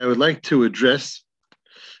I would like to address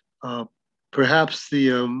uh, perhaps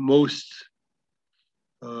the most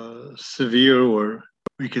severe, or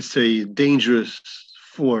we could say dangerous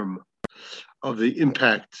form of the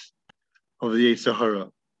impact of the Yetzer Hara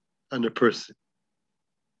on a person,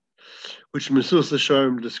 which Mesillas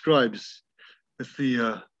Yesharim describes with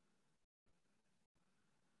the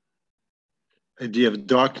idea of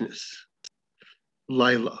darkness,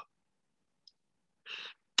 Lila.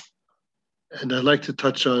 And I'd like to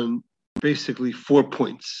touch on basically 4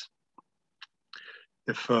 points,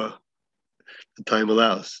 if the time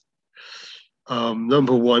allows.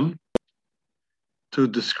 Number one, to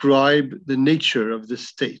describe the nature of this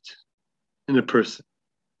state in a person.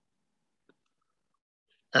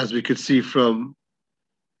 As we could see from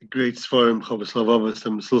the great Sfarim, Chovos HaLevavos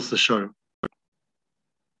and Mesillas Yesharim.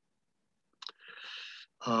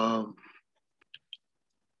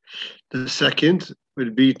 The second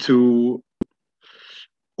would be to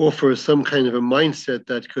offer some kind of a mindset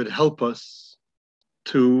that could help us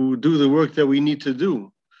to do the work that we need to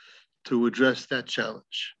do to address that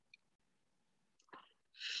challenge.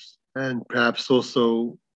 And perhaps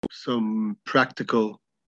also some practical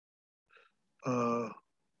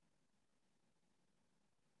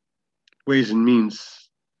ways and means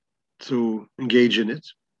to engage in it.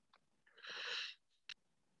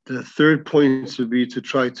 The third point would be to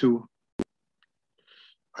try to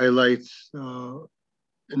highlight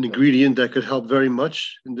an ingredient that could help very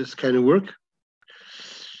much in this kind of work.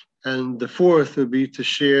 And the fourth would be to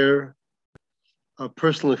share a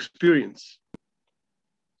personal experience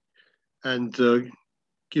and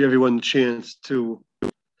give everyone the chance to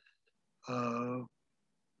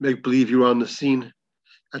make believe you were on the scene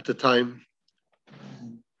at the time,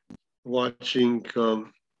 watching,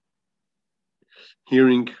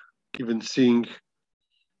 hearing, even seeing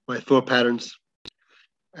my thought patterns,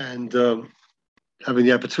 and having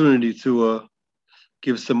the opportunity to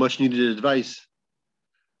give some much needed advice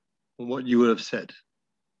on what you would have said.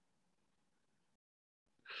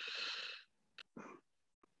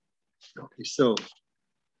 Okay, so to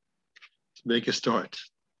make a start,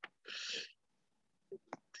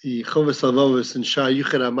 the Chovos HaLevavos in Sha'ar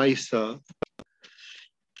Yichud HaMa'isa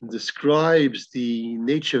describes the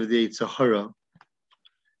nature of the Yetzer Hara.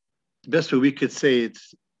 The best way we could say it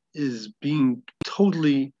is being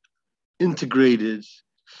totally integrated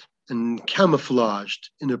and camouflaged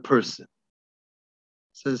in a person.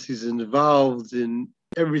 It says he's involved in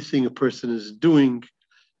everything a person is doing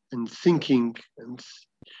and thinking and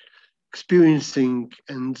experiencing,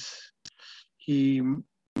 and he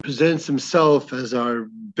presents himself as our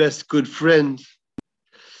best good friend.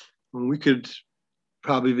 And we could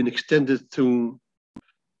probably even extend it to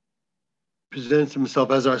presents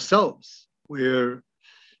himself as ourselves, where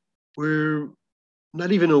we're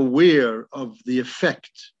not even aware of the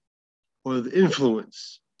effect or the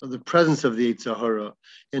influence of the presence of the Yetzer Hara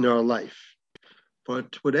in our life.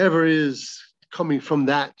 But whatever is coming from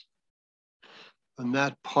that, and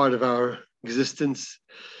that part of our existence,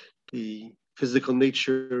 the physical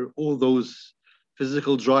nature, all those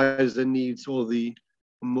physical drives and needs, all the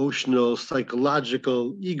emotional,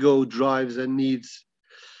 psychological, ego drives and needs,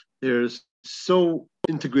 there's so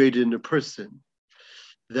integrated in a person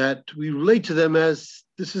that we relate to them as,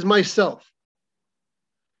 this is myself.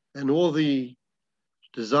 And all the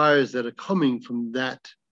desires that are coming from that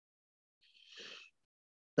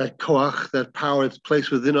koach, that power that's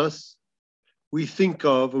placed within us, we think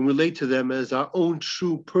of and relate to them as our own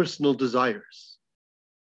true personal desires.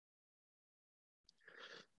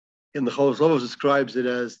 And the Chovos HaLevavos describes it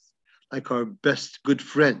as like our best good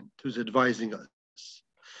friend who's advising us.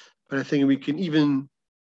 But I think we can even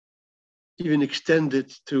extend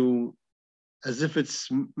it to as if it's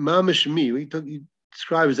mamish me. He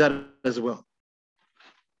describes that as well.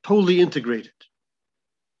 Totally integrated.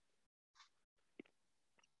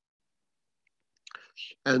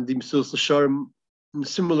 And the Mesillas Yesharim, in a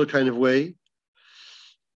similar kind of way,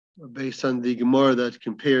 based on the Gemara that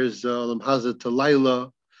compares Olam Hazeh to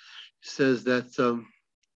Laila, says that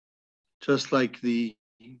just like the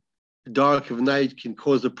dark of night can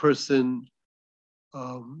cause a person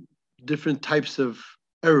different types of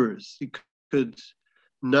errors. He could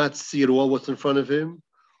not see at all what's in front of him,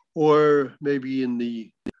 or maybe in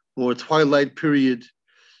the more twilight period,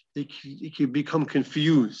 he could become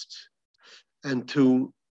confused and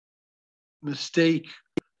to mistake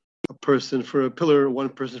a person for a pillar, one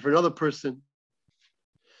person for another person.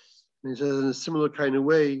 And he says in a similar kind of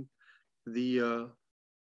way, the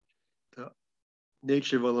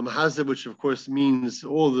nature of Olam Hazeh, which of course means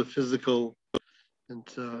all the physical and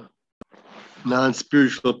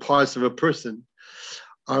non-spiritual parts of a person,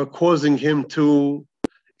 are causing him to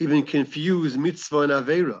even confuse mitzvah and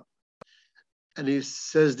avera. And he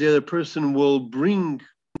says the other person will bring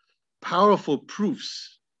powerful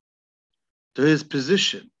proofs to his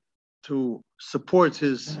position to support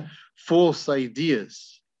his false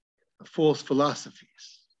ideas, false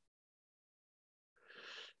philosophies.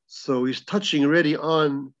 So he's touching already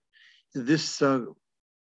on this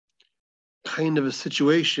kind of a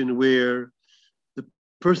situation where the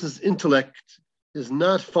person's intellect is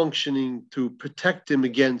not functioning to protect him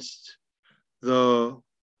against the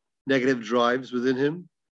negative drives within him,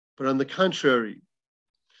 but on the contrary,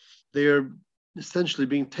 they are essentially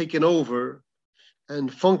being taken over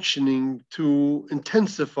and functioning to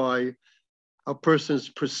intensify a person's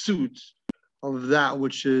pursuit of that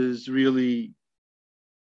which is really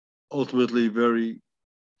ultimately very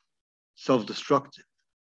self-destructive.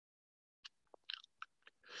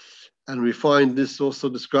 And we find this also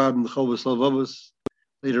described in the Chovos HaLevavos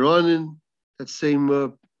later on in that same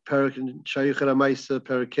parak in Shayich HaMaisa,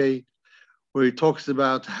 Parakeh, where he talks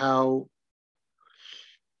about how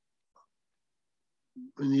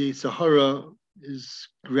when the Yetzer Hara is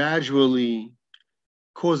gradually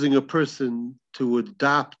causing a person to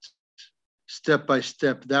adopt step by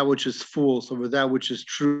step that which is false over that which is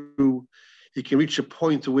true, he can reach a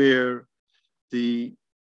point where the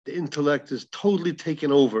intellect is totally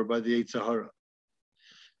taken over by the Yetzer Hara.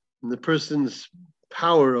 And the person's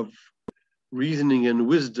power of reasoning and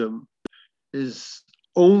wisdom is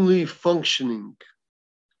only functioning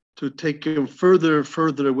to take him further and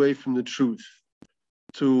further away from the truth,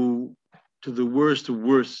 to the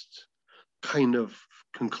worst kind of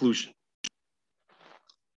conclusion.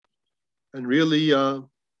 And really,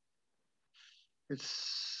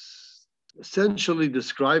 it's essentially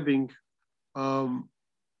describing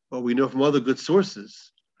what we know from other good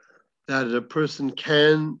sources, that a person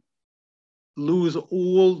can lose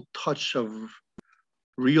all touch of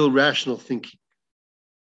real rational thinking.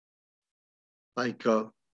 Like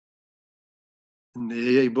in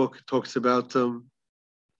the AA book, it talks about the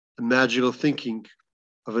magical thinking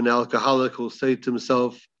of an alcoholic who will say to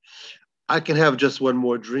himself, I can have just one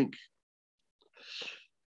more drink.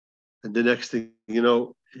 And the next thing you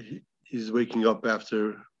know, he's waking up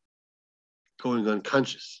after going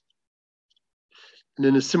unconscious. And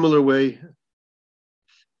in a similar way,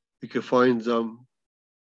 we could find a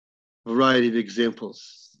variety of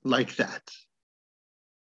examples like that,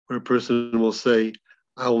 where a person will say,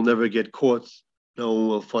 I will never get caught, no one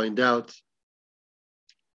will find out,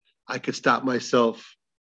 I could stop myself,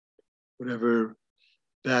 whatever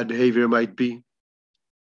bad behavior might be.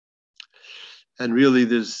 And really,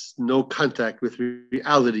 there's no contact with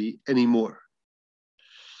reality anymore.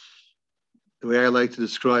 The way I like to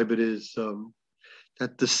describe it is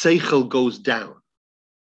that the seichel goes down.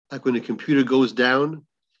 Like when a computer goes down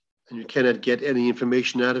and you cannot get any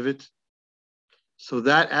information out of it. So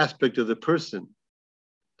that aspect of the person,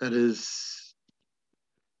 that is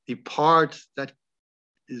the part that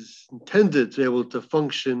is intended to be able to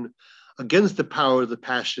function against the power of the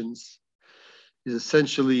passions, is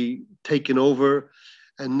essentially taken over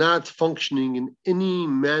and not functioning in any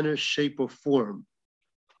manner, shape, or form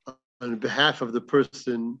on behalf of the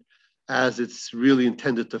person as it's really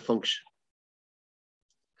intended to function.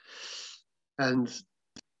 And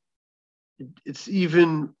it's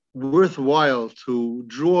even worthwhile to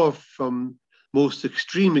draw from most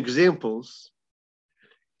extreme examples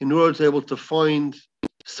in order to be able to find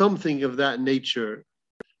something of that nature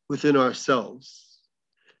within ourselves,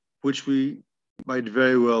 which we might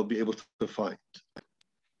very well be able to find.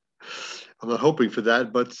 I'm not hoping for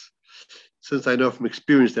that, but since I know from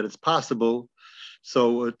experience that it's possible,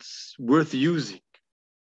 so it's worth using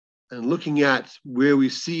and looking at where we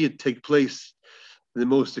see it take place in the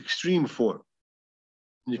most extreme form.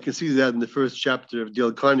 And you can see that in the first chapter of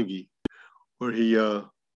Dale Carnegie, where he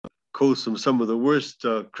quotes from some of the worst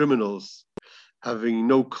criminals having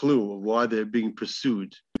no clue of why they're being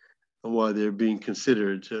pursued and why they're being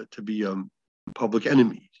considered to be public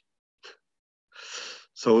enemies.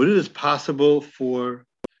 So it is possible for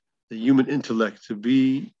the human intellect to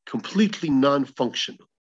be completely non-functional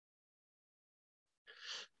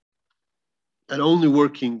and only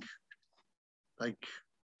working, like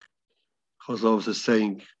Chazal is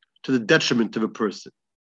saying, to the detriment of a person.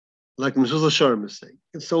 Like Mezuzah Sharm is saying,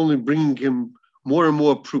 it's only bringing him more and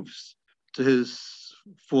more proofs to his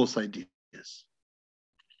false ideas.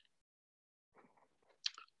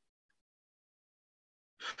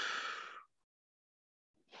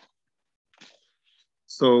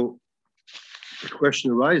 So the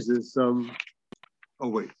question arises, oh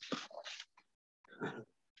wait,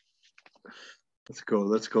 let's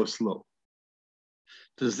go slow.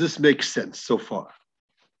 Does this make sense so far?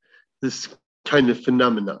 this kind of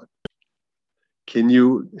phenomenon. Can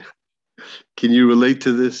you relate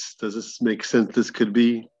to this? Does this make sense? This could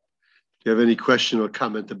be. Do you have any question or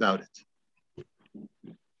comment about it?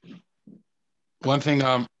 One thing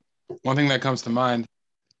that comes to mind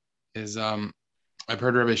is I've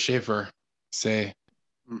heard Rabbi Schaefer say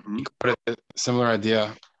he quoted a similar idea.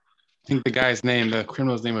 I think the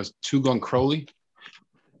criminal's name was Tugon Crowley.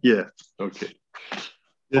 Yeah. Okay.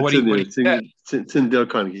 It's in Dale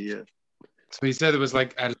Carnegie. Yeah. So he said it was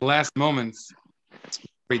like at his last moments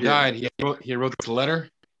before he died, he wrote this letter.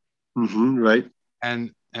 Right.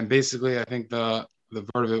 And basically, I think the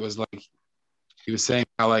part of it was like he was saying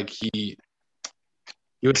how like he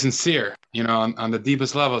was sincere, on the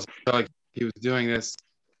deepest levels. He felt like he was doing this,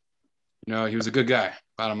 he was a good guy,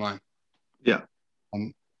 bottom line. Yeah.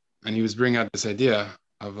 And he was bringing out this idea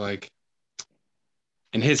of like,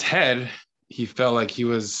 in his head, he felt like he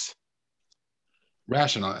was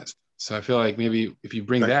rationalized. So I feel like maybe if you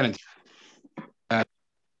bring that into that,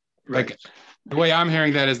 like the way I'm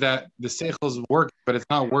hearing that is that the seichel is working, but it's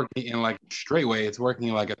not working in like a straight way. It's working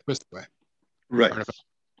in like a twisted way. Right.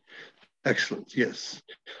 Excellent. Yes.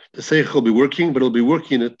 The seichel will be working, but it'll be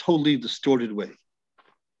working in a totally distorted way.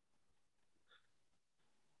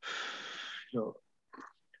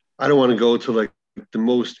 I don't want to go to like the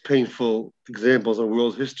most painful examples of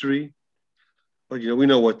world history, but we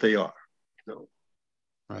know what they are.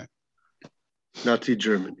 Right. Nazi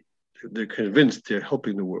Germany. They're convinced they're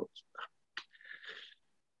helping the world.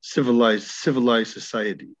 Civilized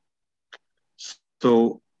society.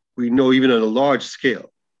 So we know even on a large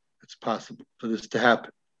scale, it's possible for this to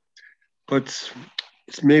happen. But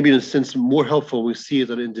it's maybe in a sense more helpful when we see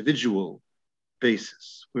it on an individual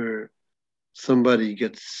basis, where somebody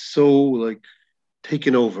gets so like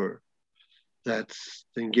taken over that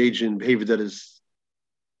they engage in behavior that is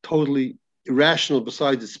totally irrational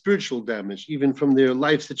besides the spiritual damage, even from their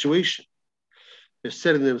life situation. They're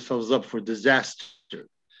setting themselves up for disaster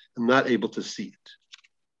and not able to see it.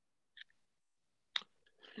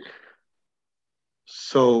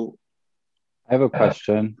 So I have a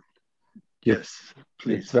question. Yes,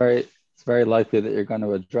 please. It's very likely that you're going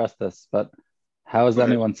to address this, but how is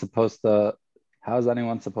anyone supposed to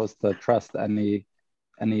trust any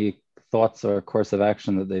thoughts or course of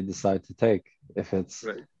action that they decide to take if it's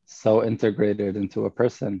so integrated into a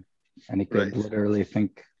person and he could literally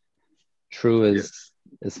think true is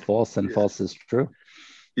false and false is true?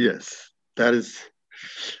 Yes, that is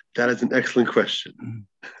an excellent question.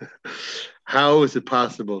 How is it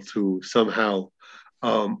possible to somehow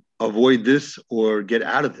avoid this or get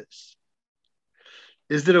out of this?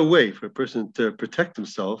 Is there a way for a person to protect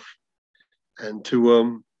himself and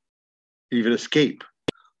to even escape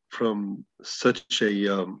from such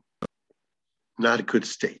a not good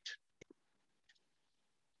state?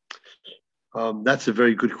 That's a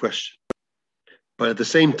very good question. But at the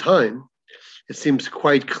same time, it seems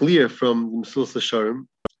quite clear from Mesilas Yesharim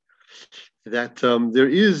that there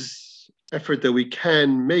is effort that we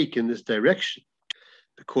can make in this direction,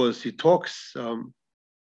 because he talks in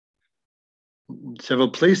several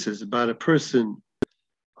places about a person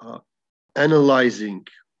analyzing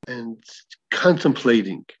and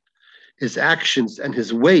contemplating his actions and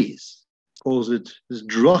his ways, calls it his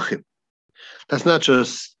drachim. That's not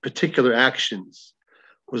just particular actions.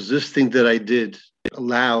 Was this thing that I did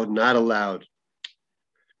allowed, not allowed?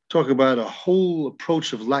 Talk about a whole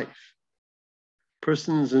approach of life.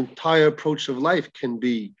 Person's entire approach of life can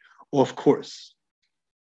be off course.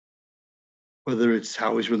 Whether it's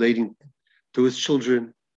how he's relating to his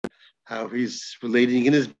children, how he's relating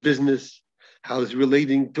in his business, how he's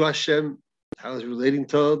relating to Hashem, how he's relating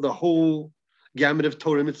to the whole gamut of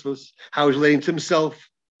Torah mitzvahs, how he's relating to himself.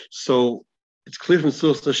 So it's clear from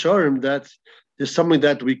Mesilas Yesharim that there's something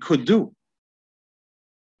that we could do.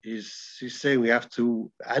 He's saying we have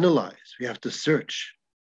to analyze, we have to search,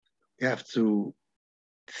 we have to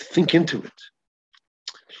think into it.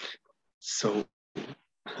 So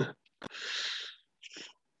it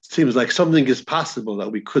seems like something is possible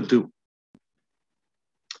that we could do.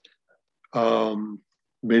 Bnei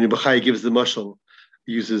Bachai gives the mashal,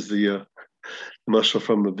 uses the mashal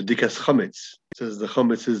from B'dikas Chametz. It says the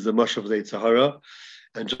Chametz is the mashal of the Yetzer Hara,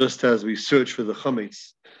 and just as we search for the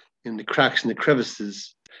Chametz in the cracks and the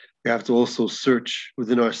crevices, we have to also search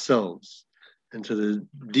within ourselves into the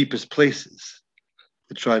deepest places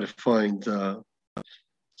to try to find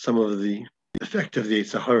some of the effect of the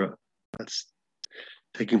Yetzer Hara that's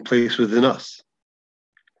taking place within us.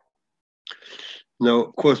 Now,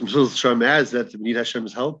 of course, Mesilas Yesharim adds that we need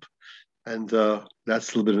Hashem's help, and that's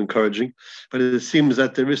a little bit encouraging. But it seems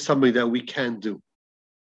that there is something that we can do.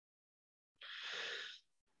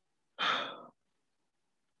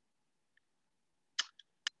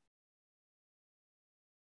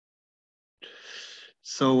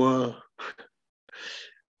 So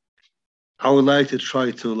I would like to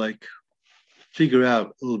try to figure out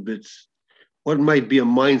a little bit what might be a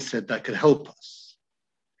mindset that could help us,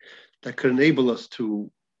 that could enable us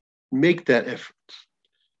to make that effort,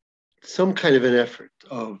 some kind of an effort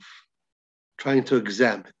of trying to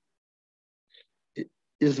examine,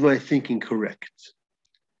 is my thinking correct?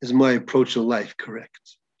 Is my approach to life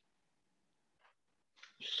correct?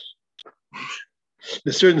 In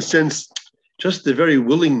a certain sense, just the very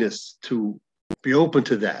willingness to be open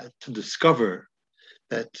to that, to discover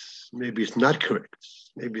that maybe it's not correct.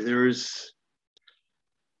 Maybe there's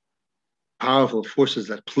powerful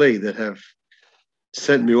forces at play that have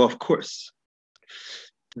sent me off course.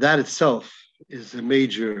 That itself is a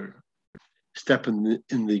major step in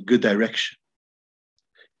the good direction.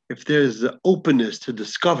 If there's the openness to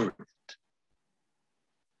discover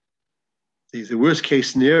it, the worst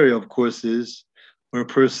case scenario, of course, is where a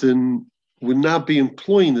person would not be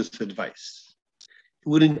employing this advice. It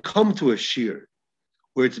wouldn't come to a shiur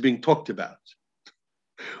where it's being talked about,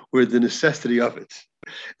 where the necessity of it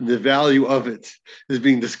and the value of it is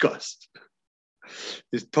being discussed.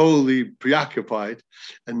 Is totally preoccupied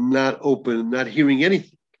and not open, not hearing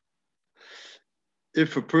anything.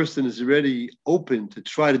 If a person is already open to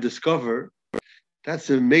try to discover, that's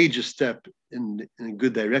a major step in a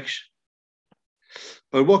good direction.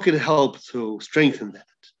 But what can help to strengthen that?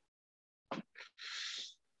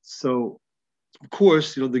 So, of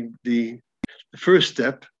course, the first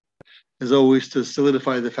step is always to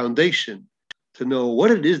solidify the foundation, to know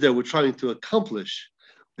what it is that we're trying to accomplish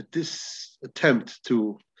with this attempt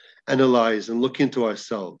to analyze and look into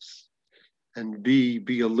ourselves and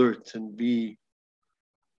be alert and be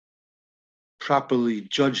properly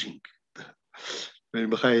judging.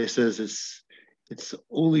 Rabbi Bachaya says it's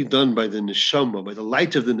only done by the neshama, by the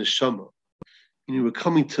light of the neshama. We're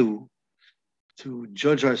coming to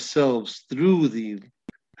judge ourselves through the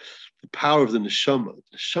power of the neshama.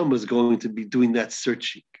 The neshama is going to be doing that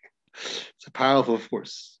searching. It's a powerful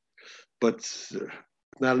force, but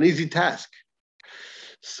not an easy task.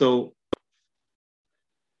 So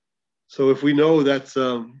if we know that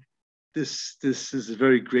this is a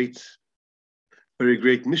very great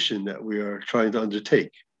mission that we are trying to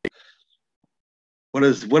undertake, what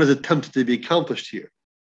is attempted to be accomplished here?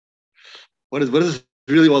 What is this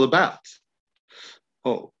really all about?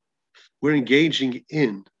 Oh, we're engaging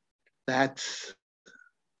in that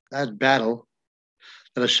battle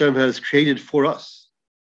that Hashem has created for us.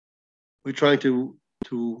 We're trying to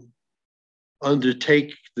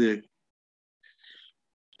undertake the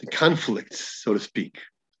conflict, so to speak,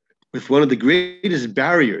 with one of the greatest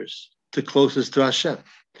barriers to closest to Hashem,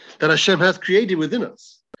 that Hashem has created within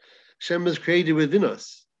us. Hashem has created within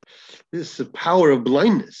us this power of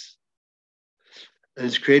blindness. And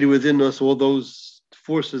it's created within us all those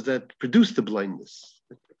forces that produce the blindness,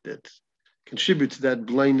 that contribute to that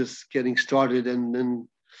blindness getting started and then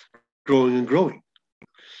growing and growing.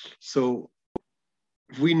 So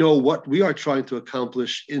if we know what we are trying to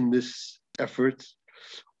accomplish in this effort,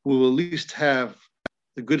 we will at least have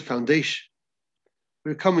a good foundation.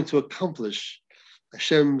 We're coming to accomplish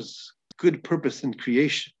Hashem's good purpose in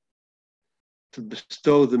creation, to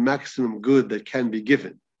bestow the maximum good that can be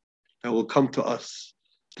given, that will come to us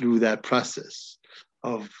through that process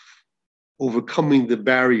of overcoming the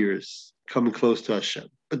barriers, coming close to Hashem.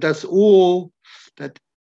 But that's all that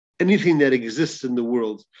anything that exists in the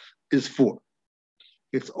world is for.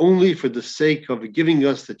 It's only for the sake of giving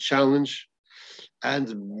us the challenge,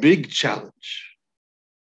 and big challenge,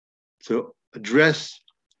 to address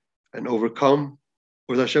and overcome,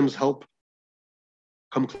 with Hashem's help,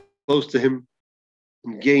 come close to Him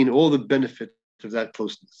and gain all the benefit of that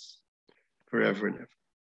closeness forever and ever.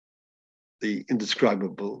 The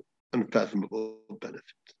indescribable, unfathomable benefit.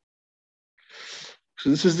 So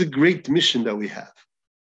this is the great mission that we have.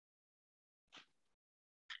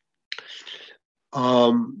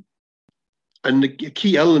 And the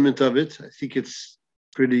key element of it, I think it's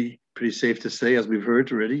pretty safe to say, as we've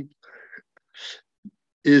heard already,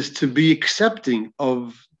 is to be accepting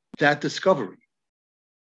of that discovery,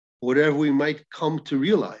 whatever we might come to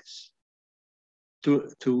realize,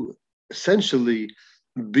 to essentially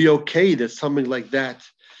be okay that something like that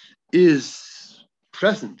is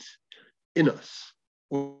present in us,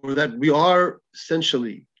 or that we are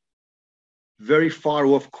essentially very far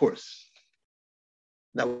off course,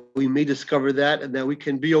 that we may discover that and that we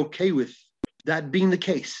can be okay with that being the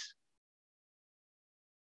case.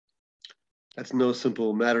 That's no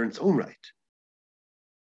simple matter in its own right.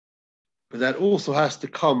 But that also has to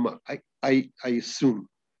come, I assume,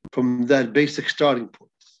 from that basic starting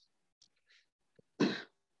point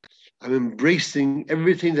I'm embracing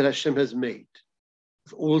everything that Hashem has made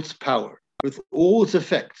with all its power, with all its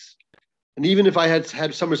effects. And even if I had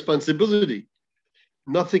some responsibility,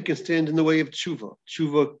 nothing can stand in the way of tshuva.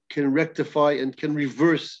 Tshuva can rectify and can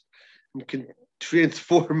reverse and can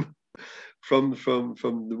transform from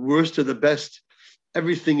the worst to the best,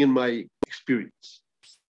 everything in my experience.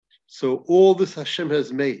 So all this Hashem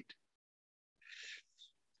has made.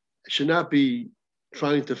 I should not be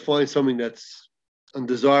trying to find something that's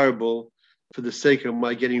undesirable for the sake of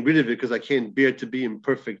my getting rid of it because I can't bear to be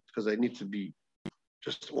imperfect because I need to be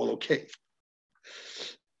just all okay.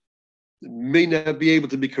 It may not be able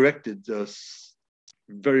to be corrected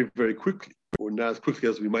very, very quickly, or not as quickly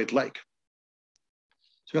as we might like.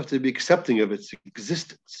 So we have to be accepting of its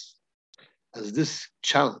existence as this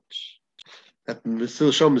challenge that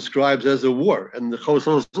Mesilas Yesharim describes as a war, and the Chofetz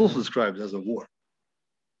Chaim also describes as a war.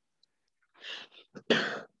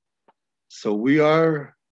 So we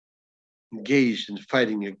are engaged in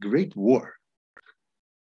fighting a great war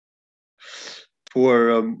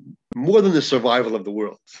for more than the survival of the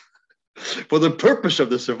world, for the purpose of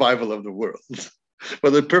the survival of the world, for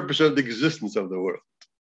the purpose of the existence of the world.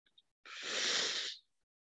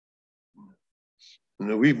 You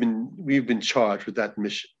know, we've been charged with that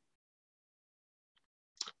mission.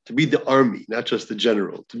 To be the army, not just the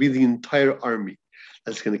general, to be the entire army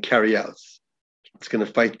that's going to carry out, it's going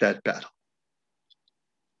to fight that battle.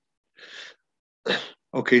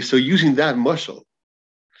 Okay, so using that muscle,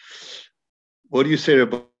 what do you say,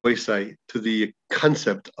 Rabbi Isai, to the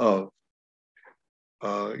concept of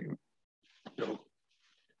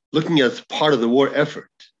looking as part of the war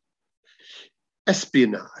effort,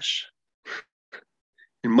 espionage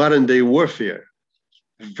in modern day warfare?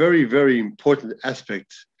 A very, very important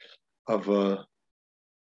aspect of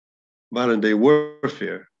modern day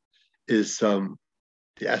warfare is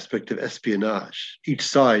the aspect of espionage. Each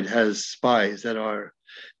side has spies that are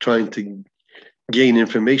trying to gain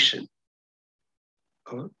information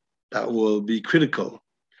that will be critical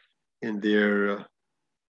in their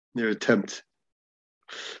attempt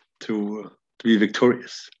to be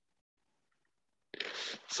victorious.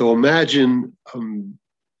 So imagine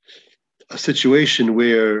a situation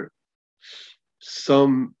where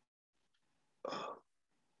some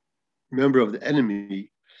member of the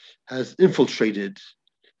enemy has infiltrated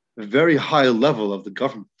a very high level of the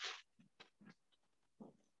government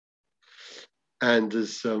and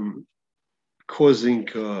is causing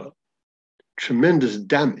tremendous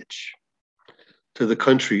damage to the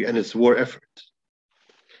country and its war effort.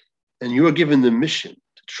 And you are given the mission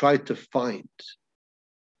to try to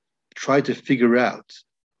figure out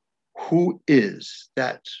who is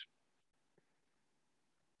that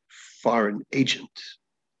foreign agent,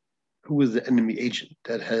 who is the enemy agent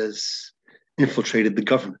that has infiltrated the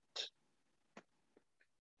government.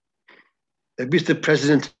 Maybe it's the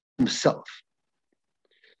president himself.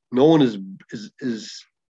 No one is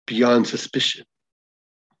beyond suspicion.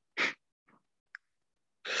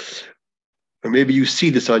 Or maybe you see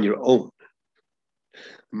this on your own.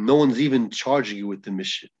 No one's even charging you with the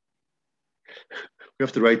mission. We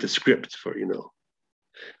have to write the script for,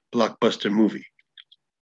 blockbuster movie.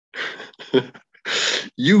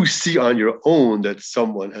 You see on your own that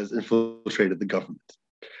someone has infiltrated the government.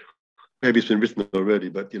 Maybe it's been written already,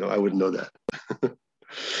 but I wouldn't know that.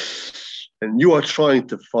 And you are trying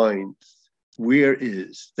to find where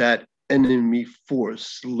is that enemy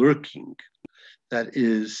force lurking that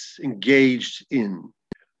is engaged in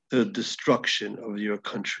the destruction of your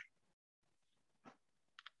country.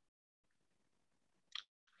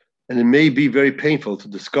 And it may be very painful to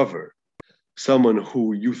discover someone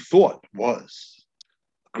who you thought was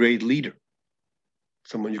a great leader,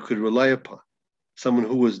 someone you could rely upon, someone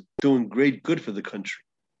who was doing great good for the country.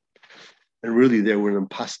 And really they were an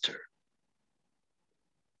imposter.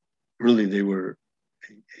 Really they were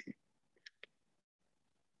a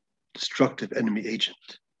destructive enemy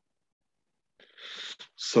agent.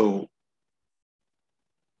 So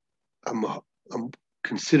I'm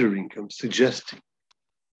suggesting,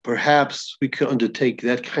 perhaps we could undertake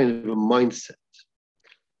that kind of a mindset,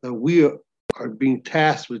 that we are being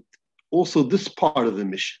tasked with also this part of the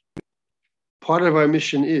mission. Part of our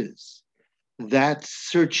mission is that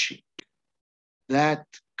searching, that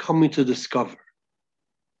coming to discover,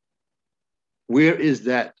 where is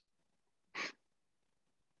that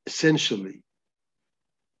essentially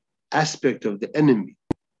aspect of the enemy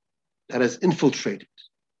that has infiltrated,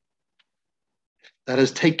 that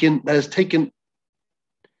has taken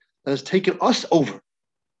us over.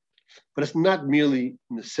 But it's not merely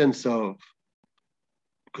in the sense of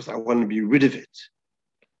because I want to be rid of it.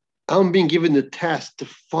 I'm being given the task to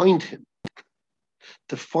find him,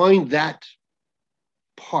 to find that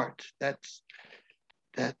part, that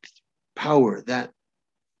power, that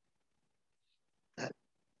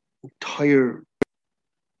entire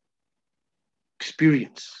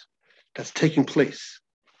experience that's taking place.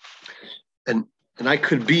 And I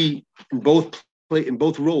could be in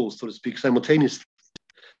both roles, so to speak, simultaneously.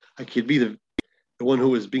 I could be the one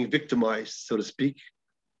who is being victimized, so to speak,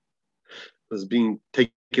 was being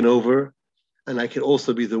taken over, and I could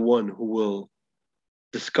also be the one who will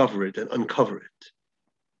discover it and uncover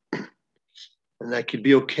it. And I could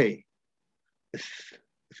be okay with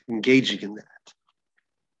engaging in that.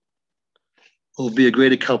 It will be a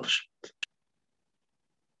great accomplishment.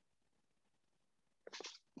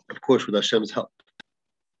 Of course, with Hashem's help.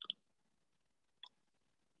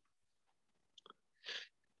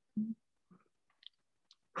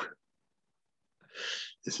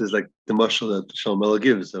 This is like the mashal that Shalom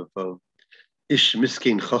gives of Ish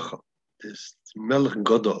Miskein Chacham, this Melech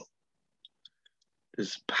Godol,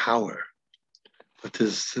 this power, but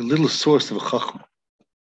there's a little source of Chacham.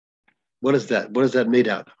 What is that? What is that made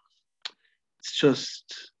out of? It's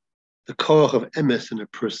just the koach of emes in a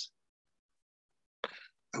person.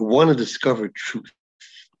 I want to discover truth.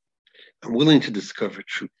 I'm willing to discover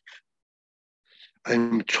truth.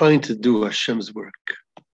 I'm trying to do Hashem's work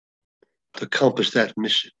to accomplish that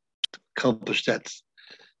mission, to accomplish that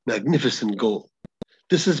magnificent goal.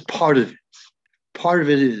 This is part of it. Part of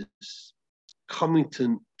it is coming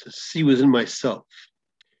to see within myself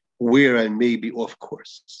where I may be off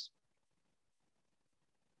course.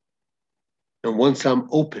 And once I'm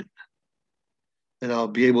open, then I'll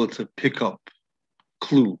be able to pick up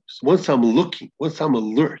clues. Once I'm looking, once I'm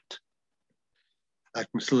alert, like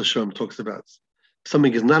Mesilas Yesharim talks about, if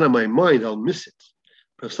something is not on my mind, I'll miss it.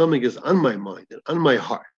 But if something is on my mind and on my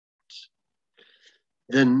heart,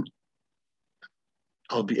 then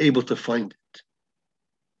I'll be able to find it.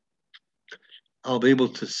 I'll be able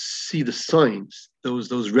to see the signs,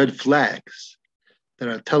 those red flags that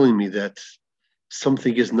are telling me that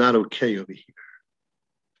something is not okay over here.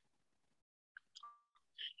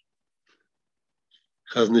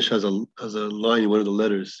 Chazon Ish has a line in one of the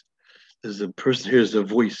letters. There's a person hears a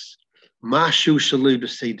voice. Mashu shalei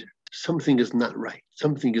b'seder. Something is not right.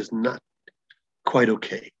 Something is not quite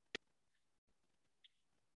okay.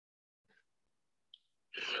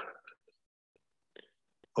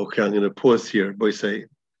 Okay, I'm going to pause here. Boy, say,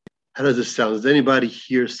 how does this sound? Does anybody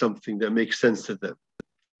hear something that makes sense to them?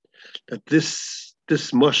 That this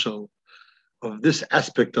mashal of this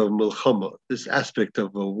aspect of milchama, this aspect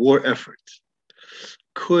of a war effort,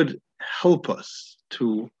 could help us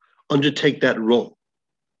to undertake that role.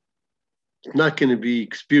 It's not going to be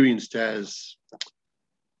experienced as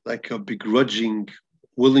like a begrudging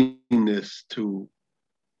willingness to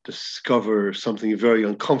discover something very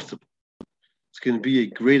uncomfortable. It's going to be a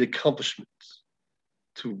great accomplishment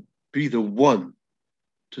to be the one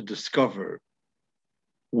to discover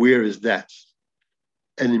where is that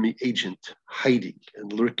enemy agent hiding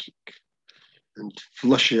and lurking, and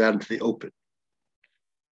flush it out into the open,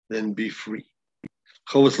 then be free.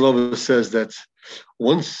 Chovos HaLevavos says that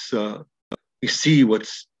once we see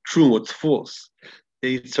what's true and what's false,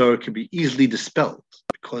 the Yetzer Hara can be easily dispelled,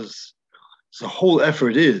 because the whole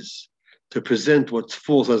effort is to present what's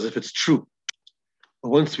false as if it's true. But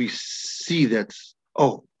once we see that,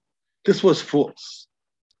 oh, this was false,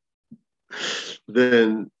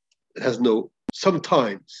 then it has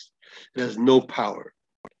sometimes it has no power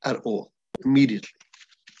at all, immediately.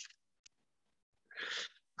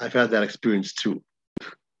 I've had that experience too.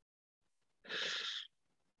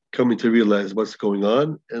 Coming to realize what's going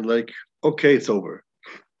on and like, okay, it's over.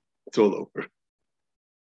 It's all over.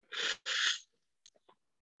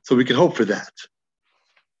 So we can hope for that.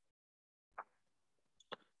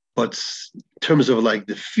 But in terms of like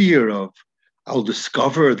the fear of I'll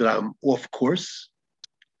discover that I'm off course,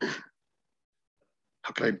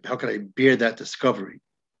 how can I bear that discovery?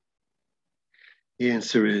 The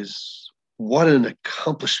answer is, what an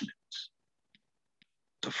accomplishment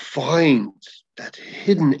to find that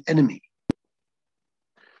hidden enemy.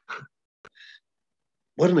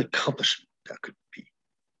 What an accomplishment that could be.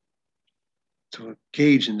 To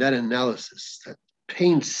engage in that analysis, that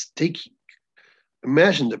painstaking.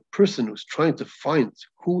 Imagine the person who's trying to find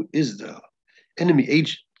who is the enemy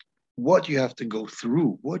agent, what you have to go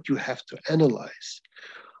through, what you have to analyze,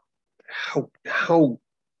 how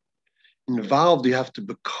involved you have to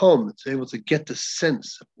become to be able to get the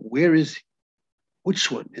sense of where is he,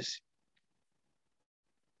 which one is he.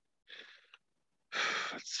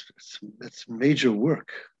 That's major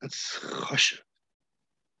work. That's chashuv.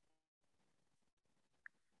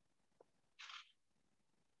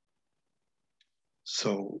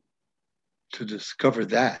 So to discover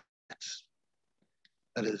that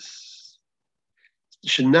is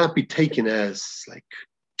should not be taken as like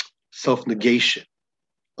self-negation.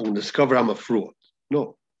 I'm going to discover I'm a fraud.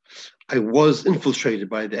 No, I was infiltrated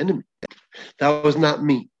by the enemy. That was not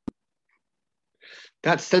me.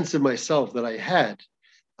 That sense of myself that I had,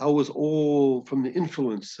 that was all from the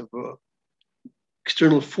influence of an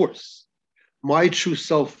external force. My true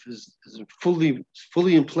self is fully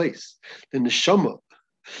in place. The neshama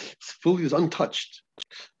is untouched,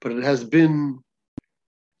 but it has been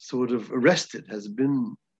sort of arrested, has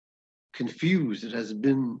been confused, it has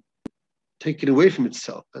been taken away from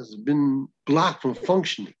itself, has been blocked from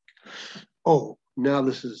functioning. Oh, now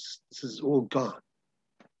this is all gone.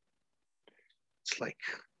 It's like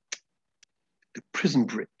the prison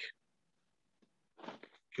break.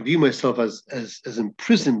 I view myself as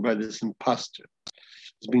imprisoned by this imposter,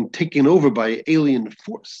 as being taken over by alien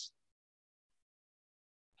force.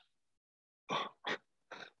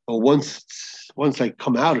 Well, once I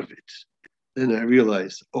come out of it, then I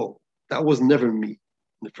realize, oh, that was never me in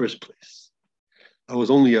the first place. That was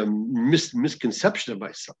only a misconception of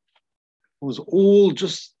myself. It was all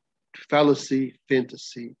just fallacy,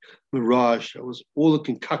 fantasy, mirage. It was all a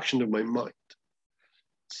concoction of my mind.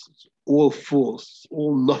 It's all false,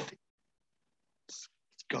 all nothing. It's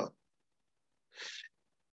gone.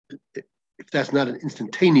 If that's not an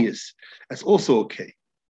instantaneous, that's also okay.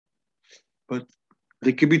 But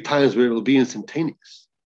there could be times where it will be instantaneous.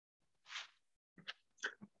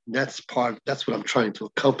 That's what I'm trying to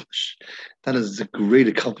accomplish. That is a great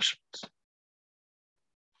accomplishment.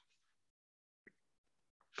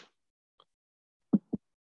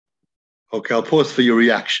 Okay, I'll pause for your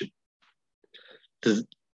reaction.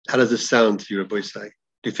 How does this sound to you, Rabbi Sai?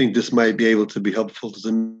 Do you think this might be able to be helpful? Does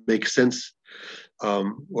it make sense?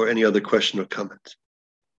 Or any other question or comment?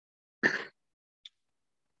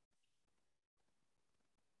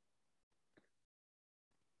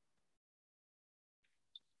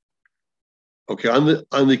 Okay, on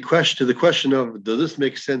the question of does this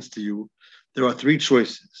make sense to you? There are three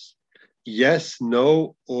choices: yes,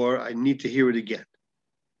 no, or I need to hear it again.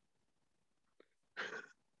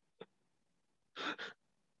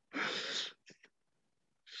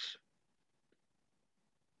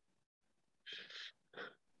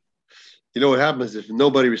 You know what happens if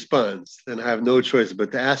nobody responds? Then I have no choice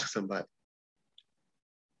but to ask somebody.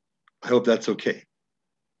 I hope that's okay.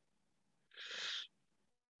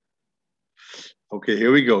 Okay,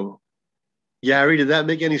 here we go. Yari, did that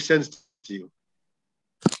make any sense to you?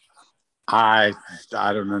 I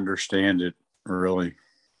don't understand it really,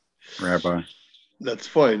 Rabbi. That's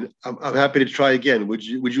fine. I'm happy to try again. Would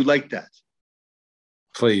you like that?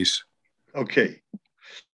 Please. Okay.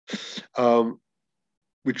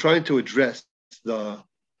 We're trying to address the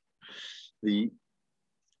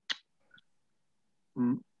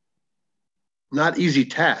not easy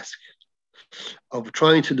task of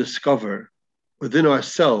trying to discover within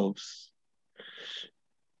ourselves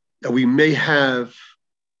that we may have,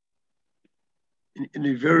 in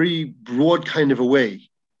a very broad kind of a way,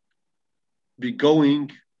 we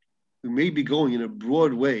may be going in a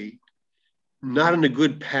broad way, not in a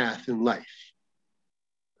good path in life.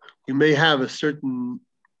 We may have a certain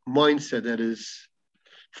mindset that is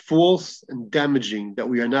false and damaging that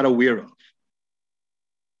we are not aware of.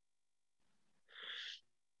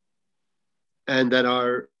 And that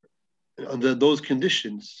are, under those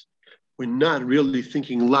conditions, we're not really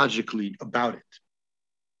thinking logically about it.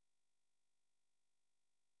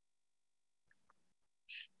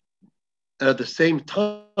 And at the same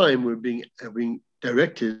time, we're being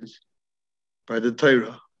directed by the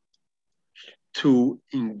Torah to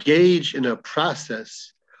engage in a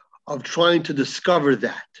process of trying to discover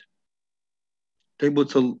that. Able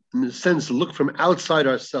to, in a sense, look from outside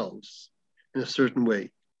ourselves in a certain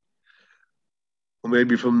way. Or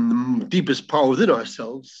maybe from the deepest power within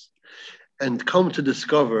ourselves, and come to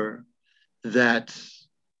discover that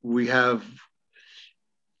we have,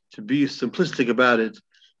 to be simplistic about it,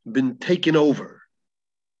 been taken over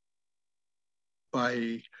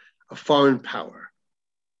by a foreign power.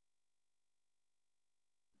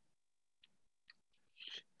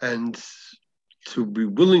 And to be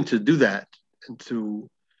willing to do that and to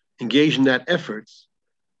engage in that effort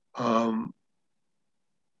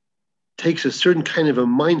takes a certain kind of a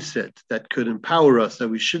mindset that could empower us, that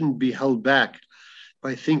we shouldn't be held back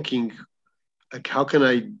by thinking, like, how can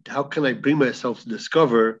I bring myself to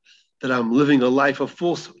discover that I'm living a life of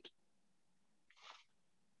falsehood?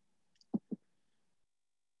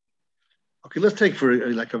 Okay, let's take for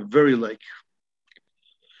a very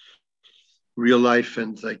real life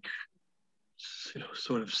and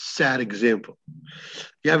sort of sad example.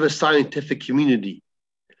 You have a scientific community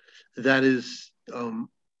that is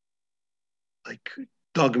like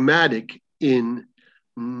dogmatic in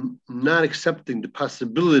not accepting the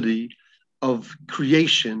possibility of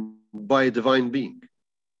creation by a divine being.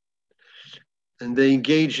 And they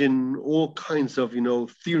engage in all kinds of,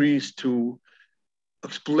 theories to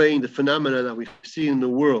explain the phenomena that we see in the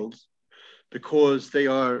world, because they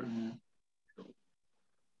are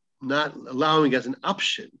not allowing as an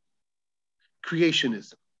option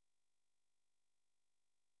creationism.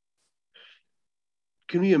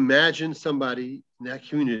 Can you imagine somebody in that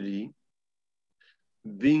community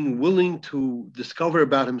being willing to discover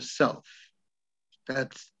about himself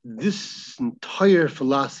that this entire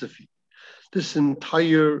philosophy, this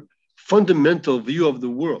entire fundamental view of the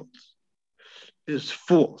world is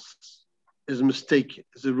false, is mistaken,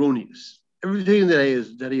 is erroneous? Everything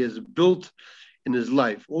that he has built in his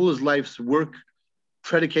life, all his life's work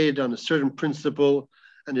predicated on a certain principle,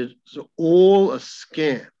 and it's all a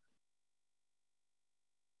scam.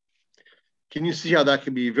 Can you see how that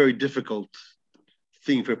can be a very difficult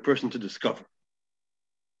thing for a person to discover?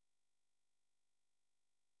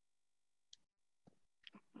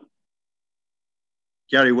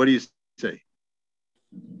 Gary, what do you say?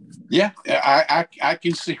 Yeah, I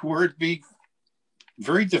can see where it'd be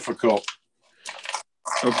very difficult.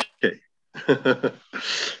 Okay.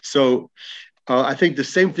 So I think the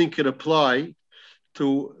same thing could apply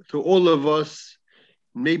to all of us,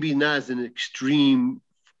 maybe not as an extreme,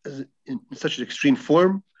 in such an extreme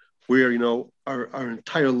form where, our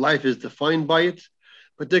entire life is defined by it,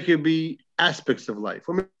 but there could be aspects of life,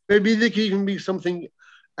 or maybe there could even be something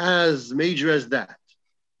as major as that,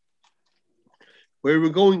 where we're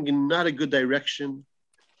going in not a good direction,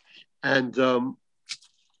 and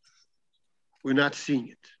we're not seeing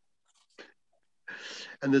it.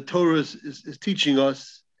 And the Torah is teaching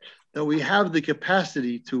us that we have the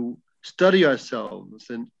capacity to study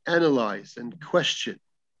ourselves and analyze and question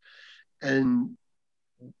and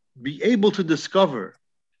be able to discover,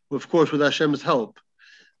 of course, with Hashem's help,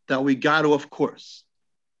 that we got off course.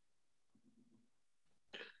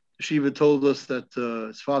 Shiva told us that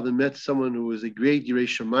his father met someone who was a great Yirei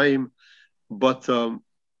Shamayim, but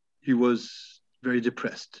he was very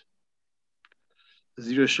depressed. The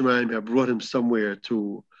Yirei Shamayim had brought him somewhere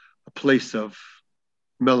to a place of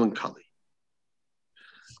melancholy.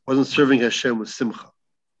 Wasn't serving Hashem with simcha.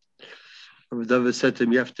 Rabbi David said to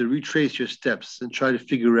him, you have to retrace your steps and try to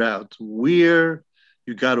figure out where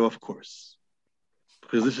you got off course,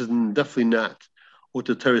 because this is definitely not what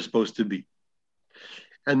the Torah is supposed to be.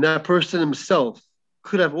 And that person himself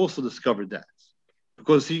could have also discovered that,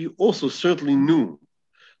 because he also certainly knew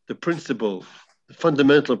the principle, the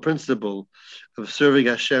fundamental principle of serving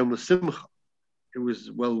Hashem with simcha. It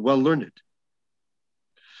was well learned.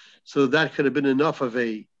 So that could have been enough of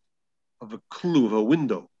a clue, of a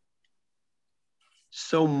window.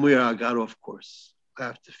 Somewhere I got off course. I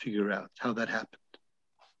have to figure out how that happened.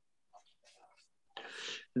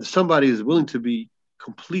 If somebody is willing to be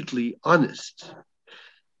completely honest,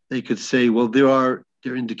 they could say, well, there are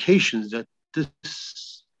indications that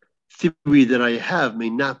this theory that I have may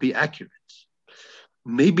not be accurate.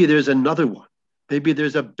 Maybe there's another one. Maybe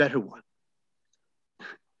there's a better one.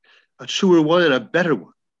 A truer one and a better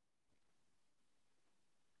one.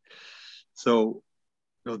 So,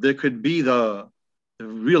 there could be the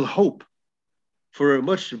real hope for a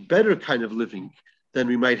much better kind of living than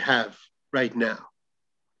we might have right now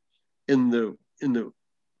in the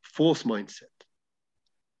false mindset.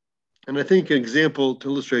 And I think an example to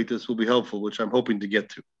illustrate this will be helpful, which I'm hoping to get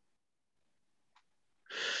to.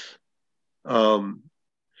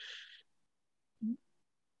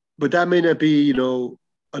 But that may not be,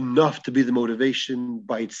 enough to be the motivation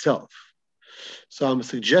by itself. So I'm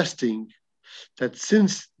suggesting that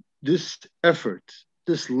since this effort,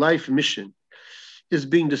 this life mission, is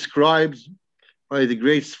being described by the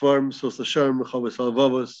great Sfarim, Sos Hashem, Mechaves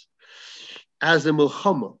Halvavos, as a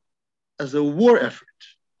milchama, as a war effort.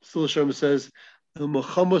 Sos Hashem says, the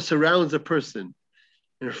milchama surrounds a person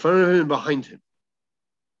in front of him and behind him.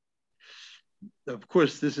 Of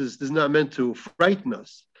course, this is not meant to frighten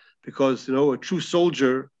us, because a true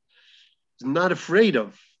soldier is not afraid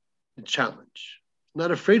of the challenge,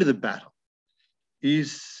 not afraid of the battle. He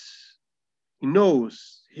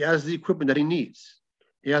knows he has the equipment that he needs.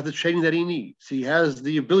 He has the training that he needs. He has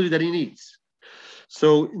the ability that he needs.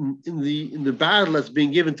 So in the battle that's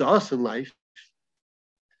being given to us in life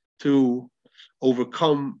to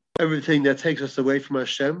overcome everything that takes us away from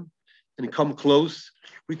Hashem and come close,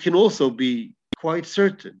 we can also be quite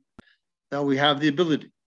certain that we have the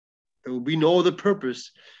ability. There will be no other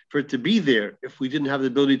purpose for it to be there if we didn't have the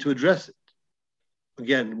ability to address it.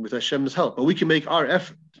 Again, with Hashem's help, but we can make our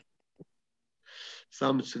effort. So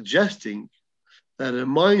I'm suggesting that a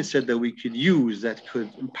mindset that we could use that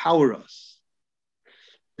could empower us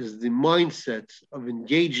is the mindset of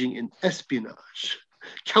engaging in espionage,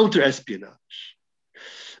 counter-espionage.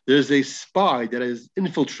 There's a spy that has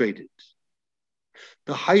infiltrated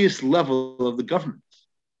the highest level of the government.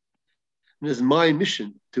 And it's my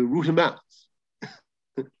mission to root him out.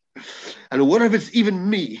 And what if it's even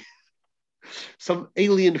me? Some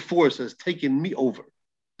alien force has taken me over.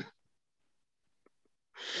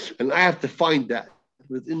 And I have to find that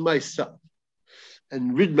within myself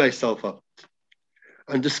and rid myself of it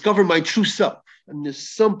and discover my true self. And there's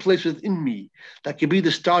some place within me that could be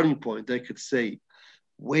the starting point that I could say,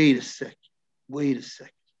 wait a second,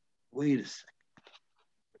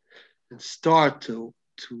 and start to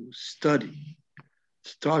study,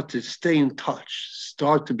 start to stay in touch,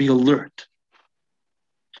 start to be alert,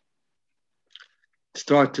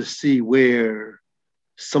 start to see where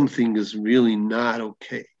something is really not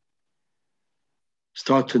okay.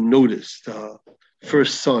 Start to notice the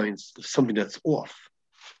first signs of something that's off.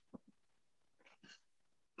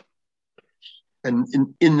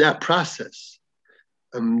 And in that process,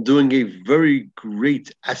 I'm doing a very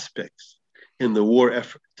great aspect in the war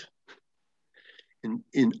effort,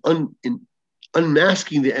 in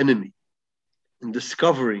unmasking the enemy and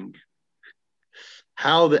discovering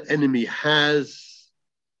how the enemy has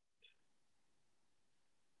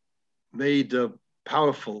made a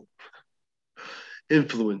powerful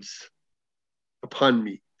influence upon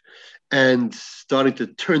me and starting to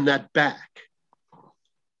turn that back.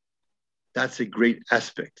 That's a great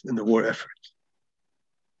aspect in the war effort.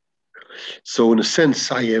 So in a sense,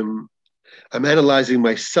 I'm analyzing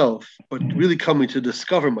myself, but really coming to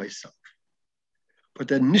discover myself. But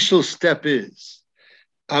the initial step is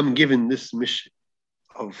I'm given this mission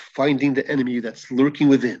of finding the enemy that's lurking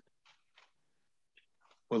within.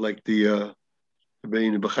 Or like the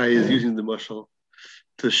Bachai is using the mashal,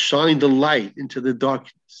 to shine the light into the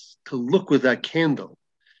darkness, to look with that candle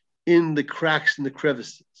in the cracks and the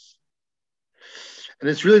crevices. And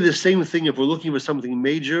it's really the same thing if we're looking for something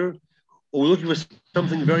major or we're looking for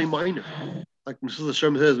something very minor. Like Mr.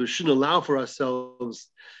 Sherman says, we shouldn't allow for ourselves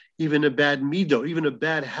even a bad mido, even a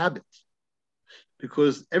bad habit.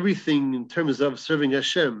 Because everything in terms of serving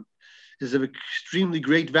Hashem is of extremely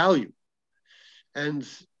great value. And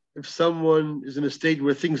if someone is in a state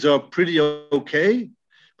where things are pretty okay,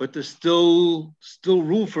 but there's still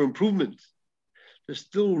room for improvement, there's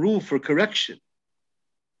still room for correction,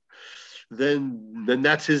 then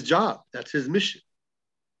that's his job, that's his mission.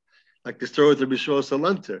 Like the story with the Bishol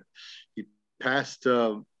Salanter, he passed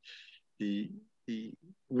the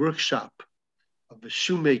workshop of a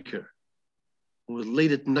shoemaker who was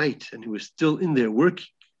late at night and he was still in there working.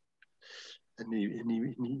 And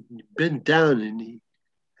he bent down and he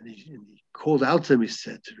called out to him. He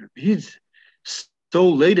said, "It's so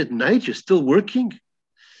late at night, you're still working?"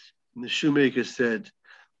 And the shoemaker said,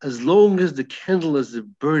 "As long as the candle is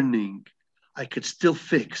burning, I could still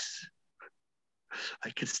fix.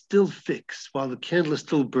 I could still fix while the candle is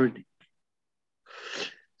still burning."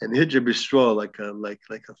 And hit your Bishra like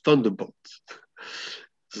a thunderbolt.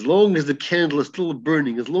 As long as the candle is still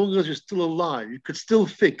burning, as long as you're still alive, you could still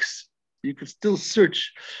fix. You could still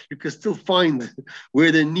search. You could still find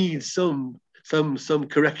where there needs some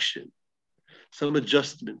correction, some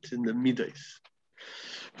adjustment in the midas.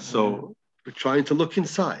 So we're trying to look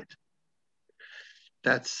inside.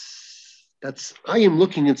 That's I am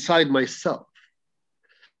looking inside myself.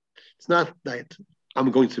 It's not that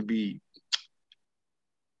I'm going to be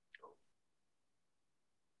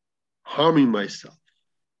harming myself,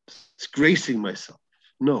 disgracing myself.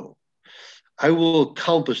 No. I will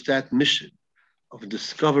accomplish that mission of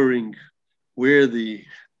discovering where the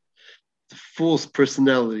false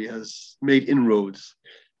personality has made inroads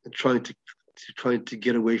and trying to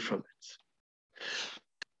get away from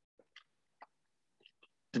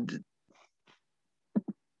it.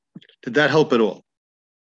 Did that help at all?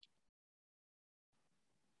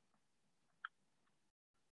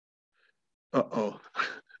 Uh-oh.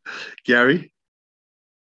 Gary?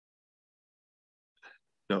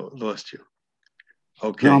 No, lost you.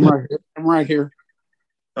 Okay. No, I'm right here.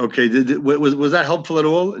 Okay. Was that helpful at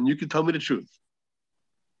all? And you can tell me the truth.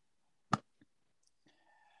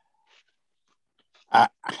 I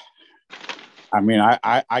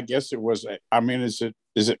guess it was.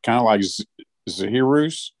 Is it kind of like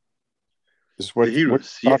Zahirus? Is what the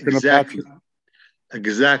heroes? Yeah, exactly. About?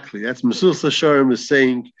 Exactly. That's Mesil Sasharim is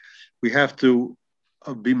saying we have to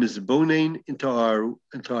be mizbonein into our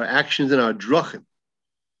actions and our drachim.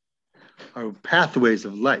 our pathways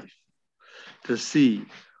of life, to see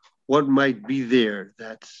what might be there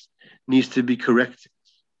that needs to be corrected.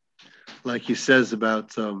 Like he says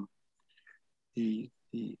about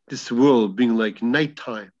this world being like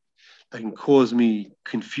nighttime, that can cause me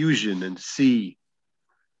confusion and see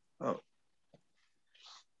a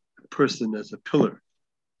person as a pillar,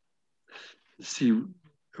 see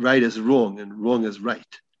right as wrong and wrong as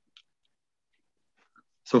right.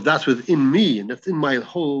 So if that's within me and that's in my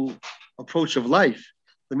whole approach of life,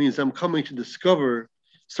 that means I'm coming to discover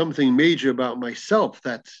something major about myself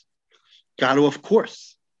that's got off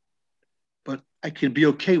course. But I can be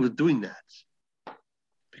okay with doing that,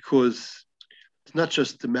 because it's not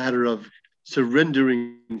just a matter of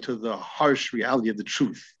surrendering to the harsh reality of the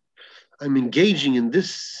truth. I'm engaging in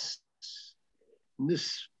this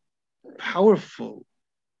powerful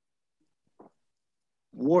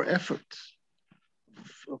war effort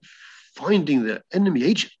of finding the enemy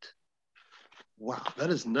agent. Wow,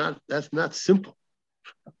 that's not simple.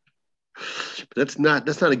 That's not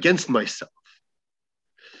against myself.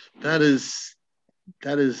 That is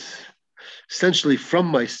essentially from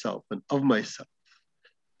myself and of myself,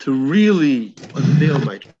 to really unveil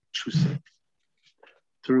my true self,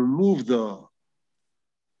 to remove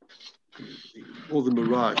all the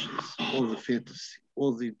mirages, all the fantasy,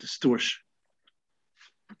 all the distortion,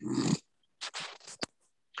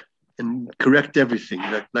 and correct everything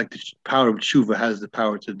like the power of tshuva has the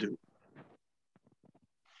power to do.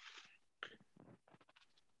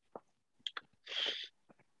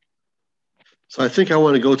 So I think I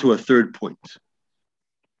want to go to a third point.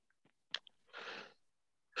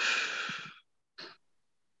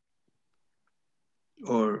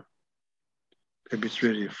 Or maybe it's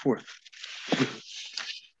really a fourth.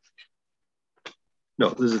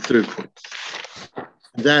 No, this is a third point.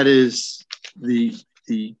 That is the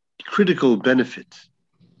critical benefit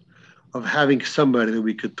of having somebody that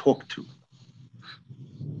we could talk to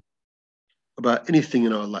about anything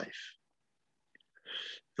in our life.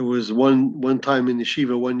 There was one time in the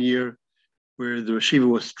yeshiva one year where the yeshiva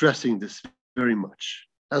was stressing this very much,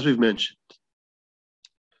 as we've mentioned.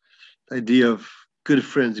 The idea of good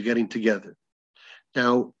friends getting together.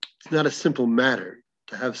 Now, it's not a simple matter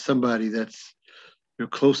to have somebody that's you're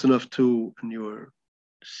close enough to and you're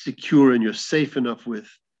secure and you're safe enough with,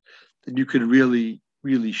 that you could really,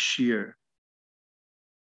 really share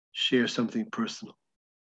something personal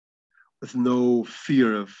with no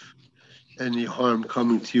fear of any harm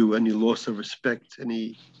coming to you, any loss of respect,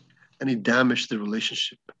 any damage to the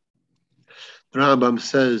relationship. The Rambam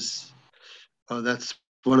says that's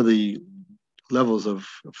one of the levels of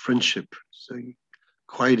friendship. So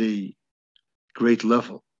quite a great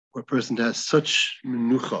level where a person has such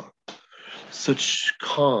menucha, such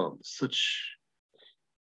calm, such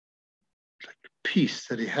peace,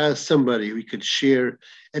 that he has somebody who he could share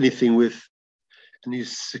anything with, and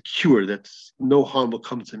he's secure that no harm will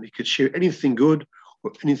come to him. He could share anything good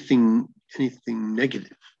or anything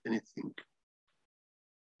negative, anything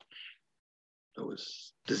that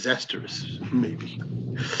was disastrous, maybe,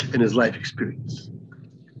 in his life experience.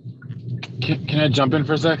 Can I jump in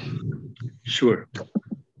for a sec? Sure.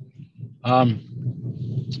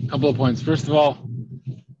 Couple of points. First of all,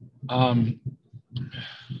 I'm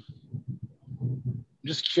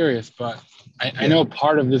just curious, but I know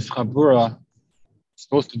part of this chabura is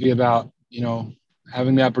supposed to be about,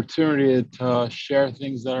 having the opportunity to share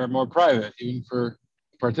things that are more private, even for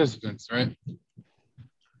participants, right?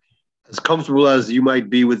 As comfortable as you might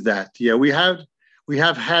be with that. Yeah, we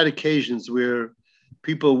have had occasions where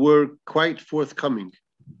people were quite forthcoming.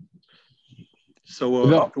 So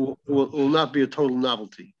it will not be a total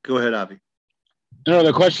novelty. Go ahead, Avi. No,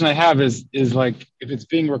 the question I have is like, if it's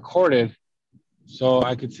being recorded, so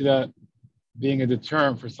I could see that being a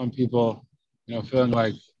deterrent for some people, feeling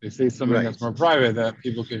like they say something that's more private that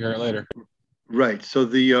people could hear it later. Right. So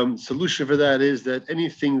the solution for that is that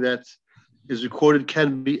anything that is recorded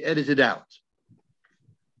can be edited out.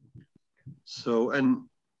 So, and,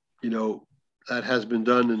 that has been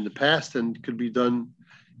done in the past and could be done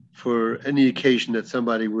for any occasion that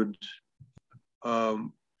somebody would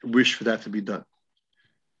wish for that to be done.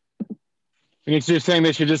 And so you're saying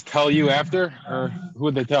they should just tell you after, or who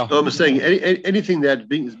would they tell? No, I'm saying anything that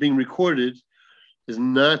is being recorded is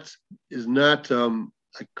not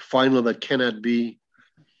like final, that cannot be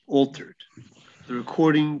altered. The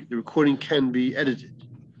recording can be edited.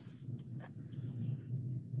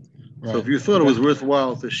 Right. So if you thought it was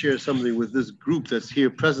worthwhile to share something with this group that's here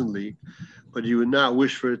presently, but you would not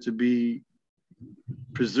wish for it to be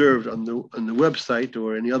preserved on the website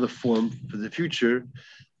or any other form for the future,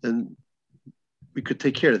 then we could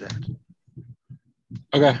take care of that.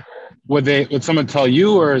 Okay. would someone tell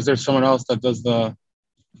you, or is there someone else that does the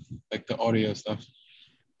audio stuff?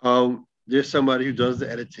 There's somebody who does the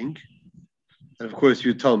editing, and of course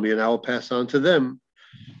you tell me, and I will pass on to them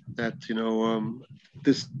that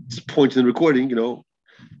this point in the recording,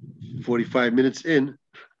 45 minutes in,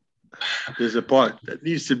 there's a part that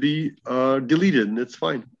needs to be deleted, and it's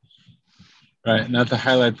fine. Right, not to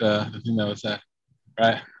highlight the thing that was said.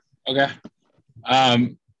 Right. Okay.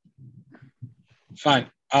 Fine.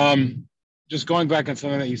 Just going back on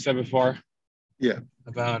something that you said before. Yeah.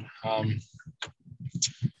 About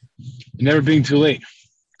never being too late.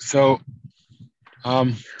 So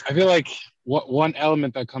I feel like one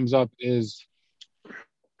element that comes up is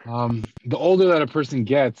the older that a person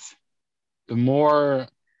gets, the more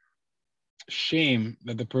shame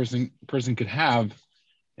that the person could have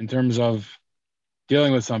in terms of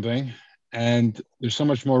dealing with something, and there's so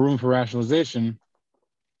much more room for rationalization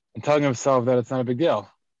and telling himself that it's not a big deal.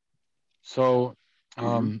 So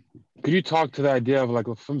could you talk to the idea of like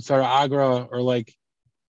from Sarah Agra,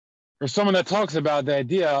 or someone that talks about the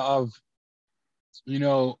idea of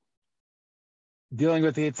dealing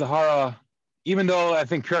with the Yetzer Hara, even though I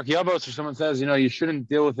think Pirkei Avos or someone says you shouldn't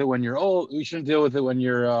deal with it when you're old, you shouldn't deal with it when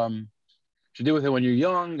you're should deal with it when you're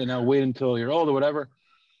young, and now wait until you're old or whatever.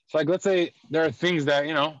 So let's say there are things that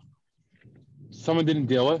someone didn't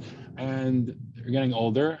deal with, and they're getting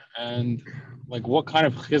older, and what kind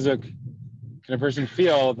of chizuk can a person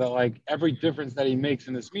feel that every difference that he makes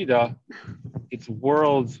in this midah, it's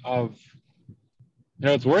worlds of,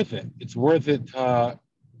 it's worth it. It's worth it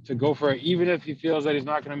to go for it, even if he feels that he's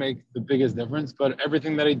not going to make the biggest difference, but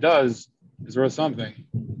everything that he does is worth something.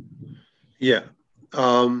 Yeah.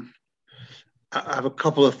 I have a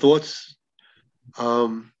couple of thoughts,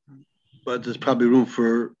 but there's probably room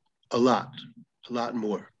for a lot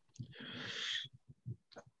more.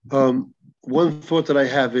 One thought that I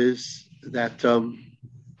have is that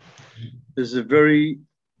there's a very,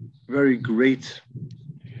 very great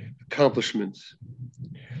accomplishment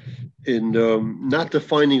in not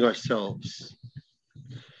defining ourselves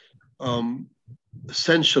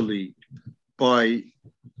essentially by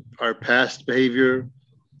our past behavior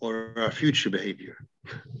or our future behavior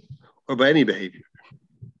or by any behavior.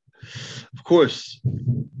 Of course,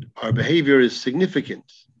 our behavior is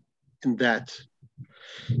significant in that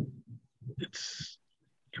it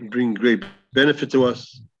can bring great benefit to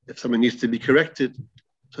us if something needs to be corrected.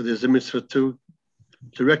 So there's a mitzvah to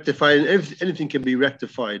rectify, and anything can be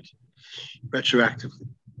rectified retroactively.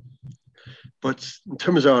 But in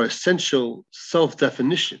terms of our essential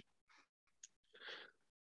self-definition,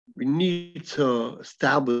 we need to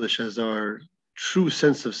establish as our true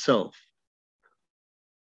sense of self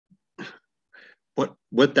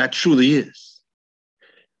what that truly is.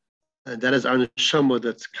 And that is our neshama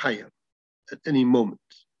that's kayam at any moment.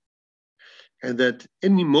 And that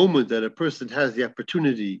any moment that a person has the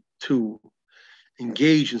opportunity to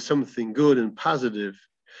engage in something good and positive,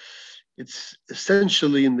 it's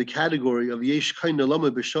essentially in the category of yesh kaina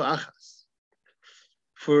lama b'sho achas.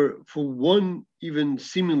 For one even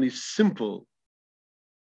seemingly simple,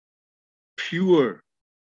 pure,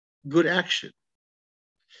 good action,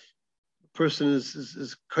 a person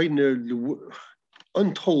is kind of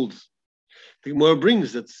untold. The Gemara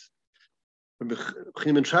brings that Rabbi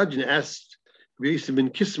Chaim Trajin asked Rabbi Yosef ben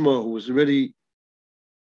Kisma, who was already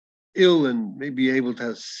ill and maybe able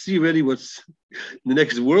to see already what's in the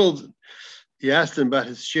next world. He asked him about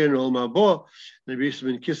his share in Olam Haba, and Rabbi Yosef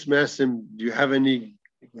ben Kisma asked him, "Do you have any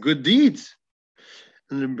good deeds?"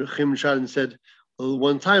 And Rabbi Chaim Trajin said, "Well,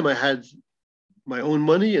 one time I had my own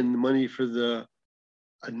money and the money for the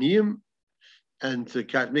aniyim, and the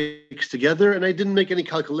got mixed together, and I didn't make any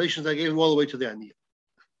calculations. I gave it all the way to the aniyim,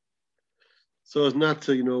 so as not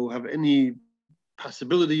to have any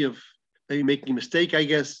possibility of maybe making a mistake. I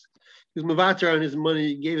guess he was mavater on his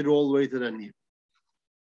money, gave it all the way to the aniyim."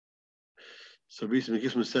 So Rabbi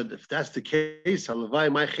Kisma said, "If that's the case,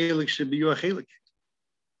 halavai my chelik should be your chelik."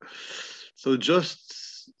 So just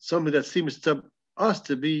something that seems to us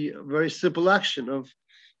to be a very simple action of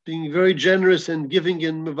being very generous and giving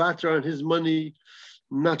in mavater on his money,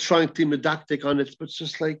 not trying to be medactic on it, but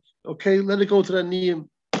just okay, let it go to the aniyim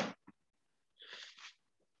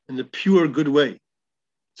in a pure, good way.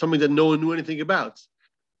 Something that no one knew anything about.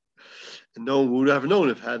 And no one would have known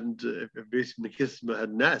if basically Kisma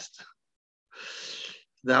hadn't asked.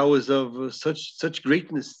 That was of such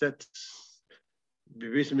greatness that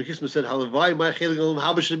basically Kisma said, "Halavai my chelik,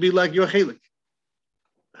 how should it be like your chelik?"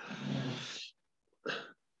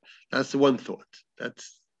 That's the one thought.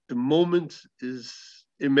 That's the moment is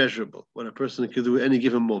immeasurable. What a person can do at any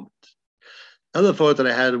given moment. Another thought that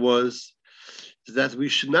I had was is that we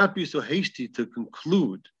should not be so hasty to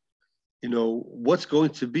conclude, what's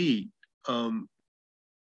going to be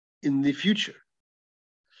in the future.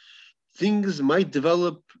 Things might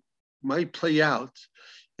develop, might play out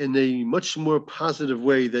in a much more positive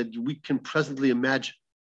way that we can presently imagine.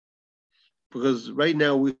 Because right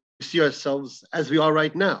now we see ourselves as we are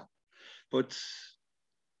right now. But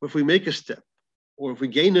if we make a step, or if we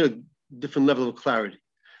gain a different level of clarity,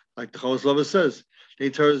 like the Chavos Lover says, the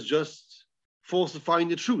Torah is just falsifying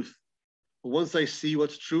the truth. But once I see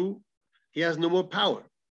what's true, he has no more power.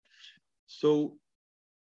 So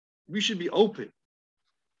we should be open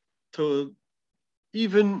to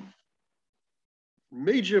even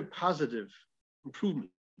major positive improvement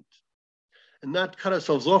and not cut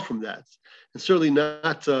ourselves off from that, and certainly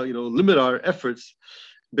not limit our efforts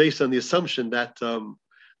based on the assumption that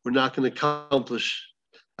we're not going to accomplish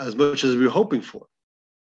as much as we were hoping for.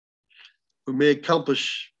 We may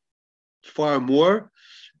accomplish far more,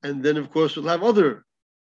 and then of course we'll have other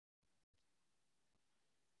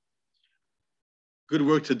good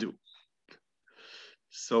work to do.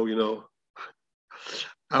 So,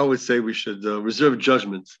 I would say we should reserve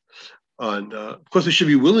judgment on, of course, we should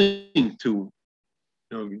be willing to,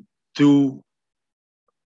 do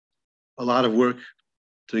a lot of work,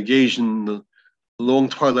 to engage in the long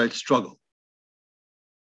twilight struggle.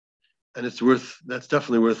 And that's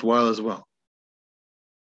definitely worthwhile as well.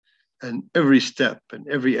 And every step and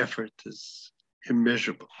every effort is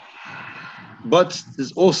immeasurable. But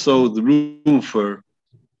there's also the room for,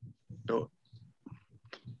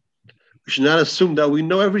 we should not assume that we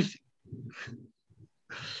know everything,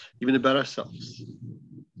 even about ourselves.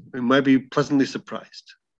 We might be pleasantly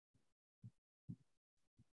surprised.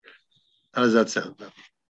 How does that sound?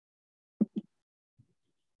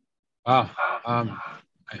 Wow.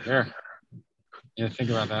 I hear. Yeah,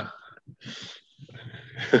 think about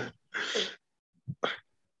that.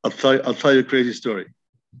 I'll tell you a crazy story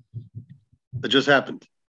that just happened.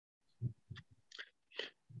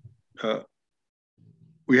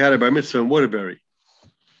 We had a bar mitzvah in Waterbury.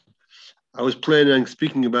 I was planning on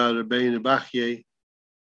speaking about Rabbeinu Bachye,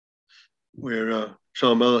 where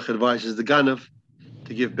Shalom Melech advises the Ganav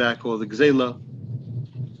to give back all the Gzela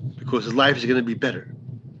because his life is going to be better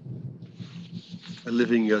by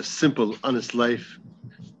living a simple, honest life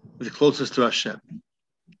with the closest to Hashem.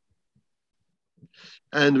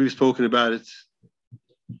 And we've spoken about it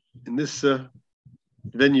in this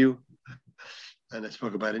venue, and I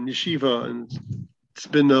spoke about it in Yeshiva, and it's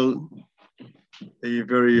been a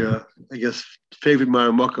very, favorite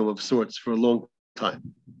Mara Makam of sorts for a long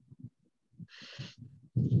time.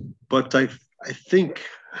 But I think,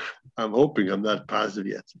 I'm hoping, I'm not positive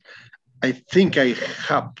yet, I think I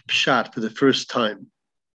hap shot for the first time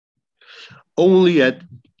only at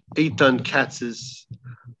Eitan Katz's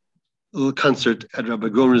little concert at Rabbi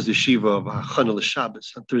Gomer's Yeshiva of Hachana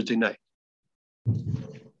L'Shabbos on Thursday night,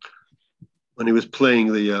 when he was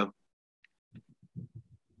playing the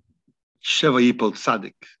Sheva Yipol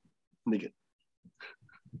Tzadik Niggin.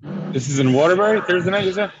 This is in Waterbury, Thursday night,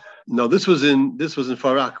 you said? No, this was in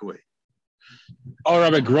Far Rockaway. Oh,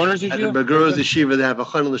 Rabbi Groner's Yeshiva? At Rabbi Groner's Yeshiva, they have a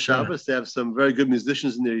Hachana L'Shabbos. They have some very good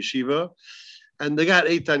musicians in their yeshiva, and they got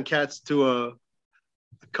Eitan Katz to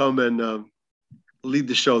come and lead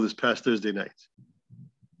the show this past Thursday night.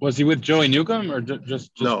 Was he with Joey Newcomb or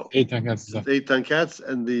just no? Eitan Katz? Eitan Katz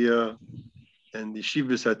and the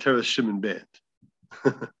Yeshiva's Hateres Shimon band.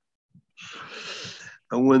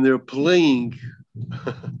 And when they're playing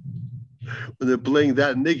that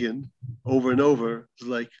niggin over and over, it's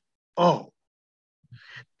like, oh,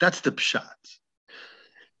 that's the pshat.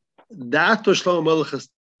 That's what Shlomo Melech is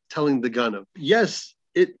telling the Ganav. Yes,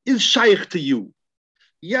 it is shaykh to you.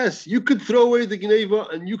 Yes, you could throw away the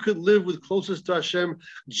Gneva and you could live with closest to Hashem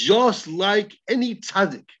just like any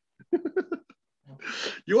tzaddik.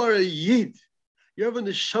 You are a yid. You have a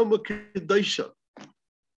neshama kedosha.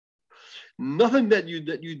 Nothing that you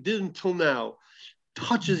did until now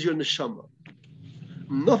touches your neshama.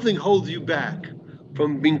 Nothing holds you back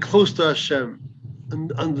from being close to Hashem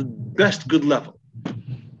on the best good level.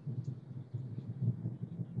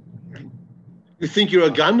 You think you're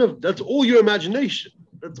a Ganav? That's all your imagination.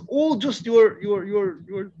 That's all just your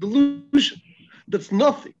delusion. That's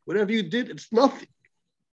nothing. Whatever you did, it's nothing.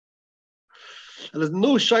 And there's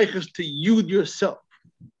no shaykhs to you yourself.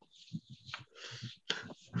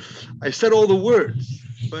 I said all the words,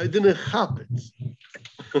 but I didn't chop it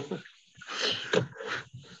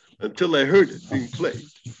until I heard it being played.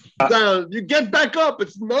 Down, you get back up.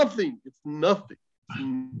 It's nothing. It's nothing. It's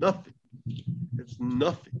nothing. It's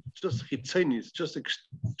nothing. It's just chitzeni. It's just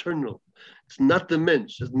external. It's not the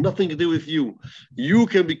mensch. It has nothing to do with you. You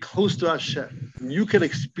can be close to Hashem. you can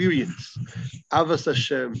experience Avas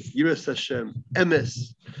Hashem, Yiras Hashem,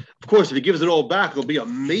 Emes. Of course, if he gives it all back, it'll be a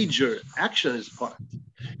major action on his part.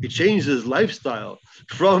 He changes his lifestyle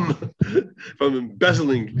from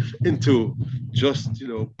embezzling into just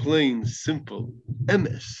plain simple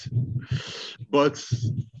Emes. But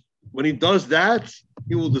when he does that,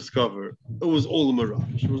 he will discover it was all a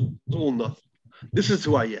mirage. It was all nothing. This is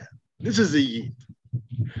who I am. This is a Yid.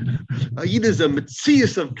 A Yid is a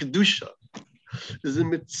Metzias of Kedusha. Is a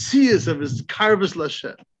Metzias of his Karvas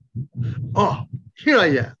Lashem. Oh, here I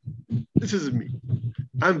am. This is me.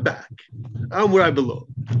 I'm back. I'm where I belong.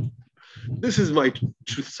 This is my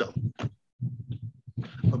truth self.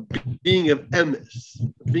 A being of emes,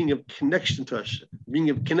 a being of connection to Hashem, being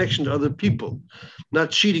of connection to other people,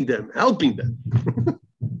 not cheating them, helping them.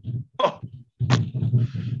 Oh.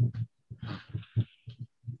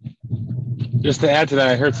 Just to add to that,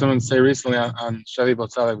 I heard someone say recently on Shavi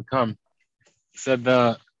Tzaddik Become, said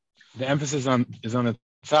the emphasis is on the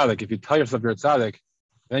tzaddik. If you tell yourself you're a tzaddik,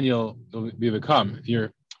 then you'll be become.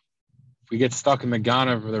 If we get stuck in the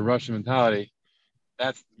Ghana or the Russian mentality,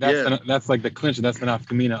 that's like the clinch. That's the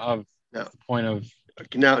nafkamina of the point of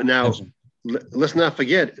now. Let's not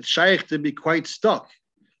forget, it's shaykh to be quite stuck.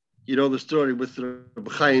 You know the story with the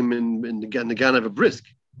Chaim in the Ghana of a Brisk.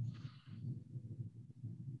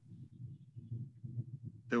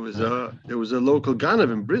 There was a local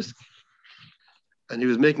Ganav in Brisk, and he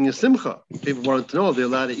was making a simcha. People wanted to know if they're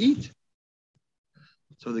allowed to eat,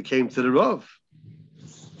 so they came to the Rav.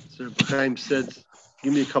 So Chaim said,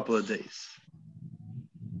 "Give me a couple of days.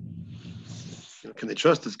 Can they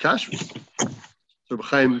trust his kashrus?" So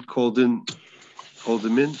Chaim called him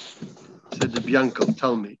in, said to Bianco,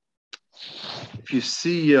 "Tell me, if you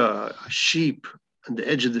see a sheep on the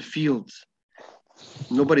edge of the field,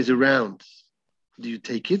 nobody's around, do you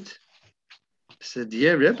take it?" I said,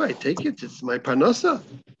 "Yeah, Rebbe, take it. It's my parnasa.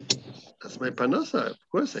 That's my parnasa. Of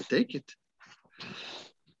course, I take it."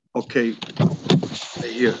 Okay,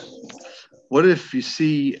 here. What if you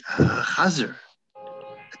see a chazer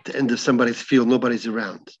at the end of somebody's field, nobody's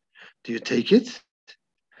around? Do you take it?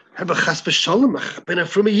 Rebbe, chas v'shalom, I've been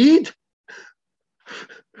from a yid.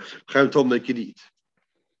 Chaim told him they could eat.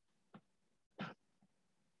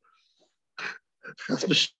 Chas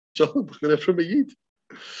v'shalom, I've been from a yid.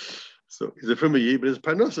 So he's a from a yid, but his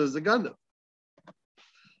parnasa is the Ganav.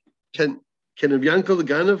 Can a Yankel the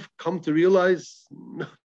Ganav come to realize, no,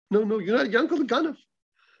 you're not Yankel the Ganav.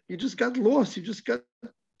 You just got lost. You just got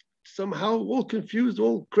somehow all confused,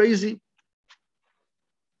 all crazy.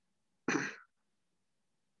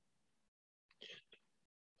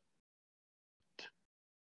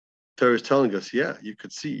 Torah is telling us, yeah, you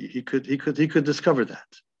could see, he could discover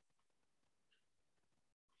that.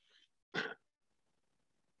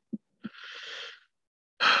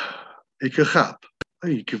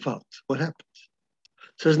 What happened?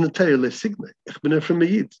 It says in the Torah,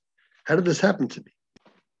 how did this happen to me?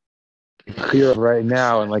 Clear right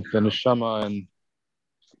now, and like the neshama, and he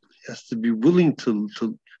has to be willing to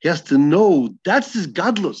he has to know that's his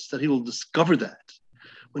godless, that he will discover that.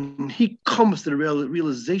 When he comes to the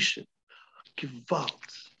realization,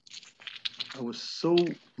 Gewalt, I was so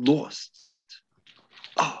lost.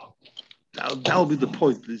 Oh, that'll be the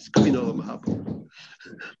point.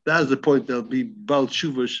 That's the point. There'll be Baal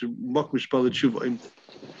Tshuva, Makmish Baal Tshuva.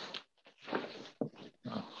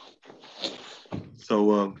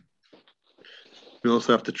 So we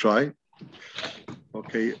also have to try.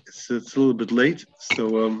 Okay, it's a little bit late,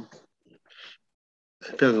 so I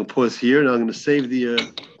think I'm going to pause here, and I'm going to save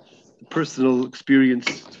the personal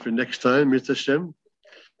experience for next time, Mitzvah Hashem,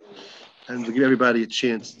 and we'll give everybody a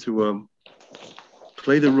chance to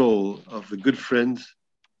play the role of the good friend,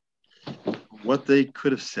 what they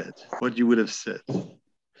could have said, what you would have said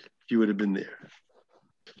if you would have been there.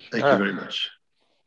 Thank you very much.